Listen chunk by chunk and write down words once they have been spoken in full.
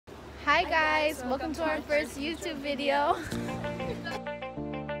Hi guys, welcome to our first YouTube video.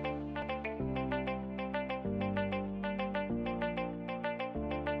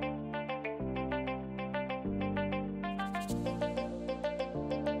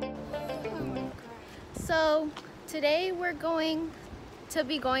 So today we're going to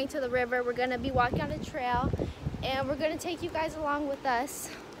be going to the river. We're going to be walking on the trail and we're going to take you guys along with us.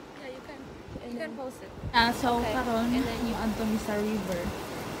 Yeah, you can post it. So Okay. karon And then you- adto mi sa river.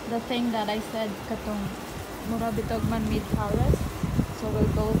 The thing that I said katong mura bitog man mid forest. So we'll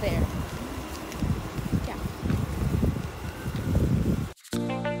go there. Yeah.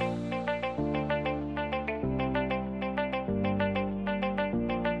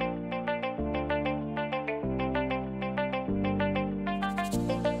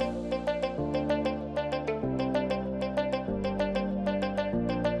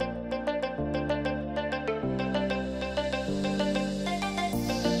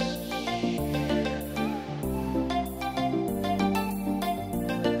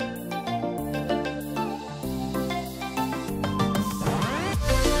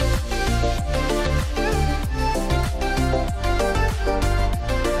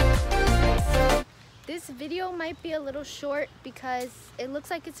 This video might be a little short because it looks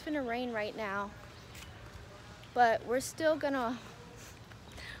like it's gonna rain right now. But we're still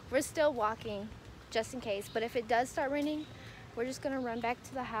walking just in case. But if it does start raining, we're just gonna run back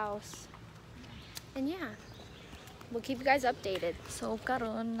to the house. And yeah, we'll keep you guys updated. So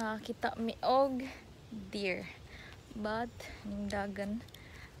karon nakita mi og deer. But ning dagan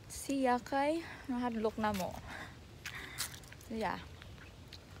siya kay nahadlok na mo. So yeah.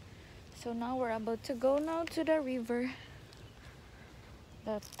 So now we're about to go now to the river.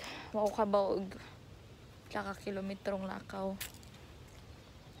 That wow kabaog ka kilometrong lakaw.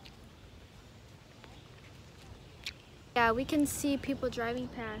 Yeah, we can see people driving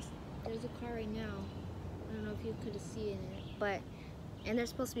past. There's a car right now. I don't know if you could see in it, but and there's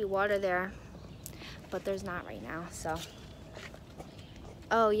supposed to be water there, but there's not right now. So,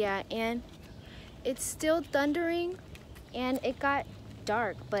 oh yeah, and it's still thundering, and it got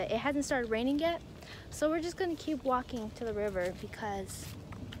dark, but it hasn't started raining yet. So we're just gonna keep walking to the river because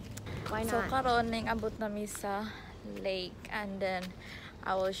why So not? karon ning abot na mi sa lake, and then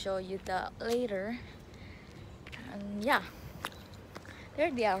I will show you that later. And yeah, there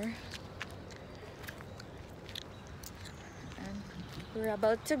they are. And we're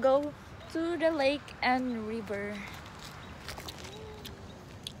about to go to the lake and river.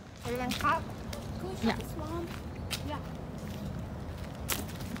 Everyone hot? Yeah. Yeah.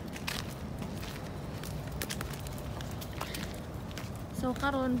 So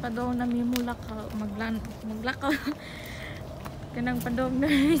karon padong na mi mulakaw maglakaw kanang padong na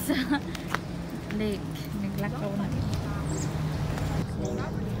mi sa lake, naglakaw na mi.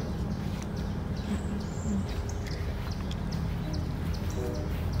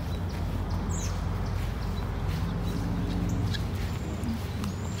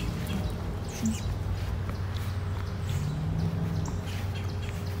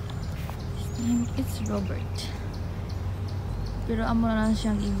 His name is Robert. Pero amo na lang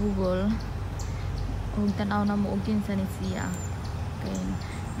siyang i-google ug tan-aw na mo og kinsa ni siya. Kay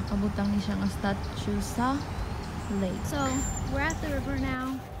nakabutang ni siya nga statue sa lake. So we're at the river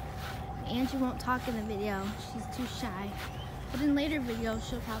now. Angie won't talk in the video. She's too shy. But in later videos,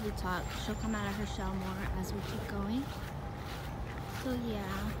 she'll probably talk. She'll come out of her shell more as we keep going. So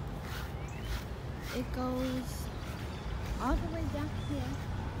yeah, it goes all the way down here.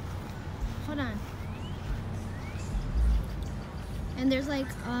 Hold on. And there's like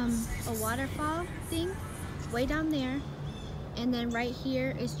a waterfall thing way down there. And then right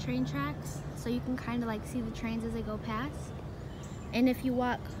here is train tracks. So you can kind of like see the trains as they go past. And if you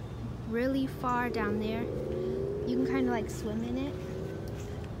walk really far down there, you can kind of like swim in it.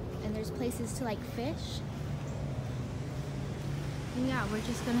 And there's places to like fish. And yeah, we're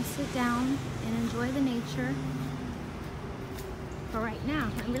just gonna sit down and enjoy the nature for right now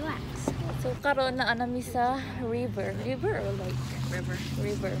and relax. So karon na mi sa river or lake?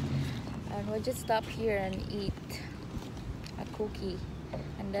 River. And we'll just stop here and eat a cookie.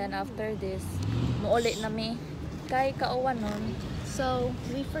 And then after this, muuli na mi kay kauwan nun. So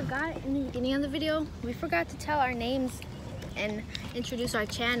we forgot in the beginning of the video, we forgot to tell our names and introduce our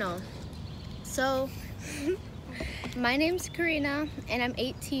channel. So my name's Karina and I'm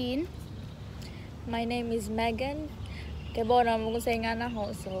 18. My name is Megan. Kay bo na mo sa nga na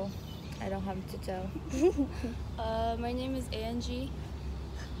ho, so I don't have to tell. My name is Angie.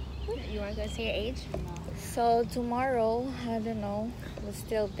 You want to say your age? So tomorrow, I don't know. We're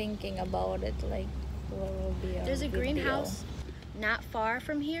still thinking about it. Like, what will be There's a video. greenhouse not far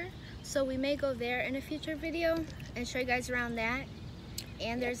from here, So we may go there in a future video and show you guys around that.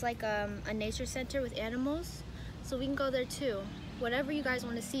 And there's like a nature center with animals, so we can go there too. Whatever you guys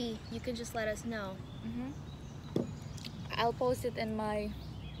want to see, you can just let us know. I'll post it in my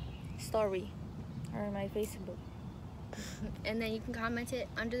story or my Facebook. And then you can comment it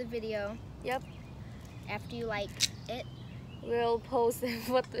under the video. Yep. After you like it. We'll post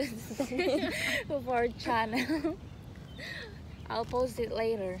what is the name of our channel. I'll post it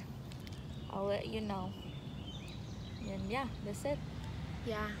later. I'll let you know. And yeah, that's it.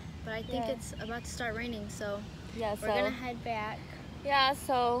 Yeah, but I think Yeah. it's about to start raining, so Yeah, we're gonna head back yeah,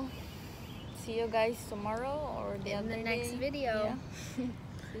 so see you guys tomorrow or the in other the next day. video. Yeah.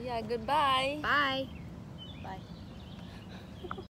 So yeah, goodbye. Bye.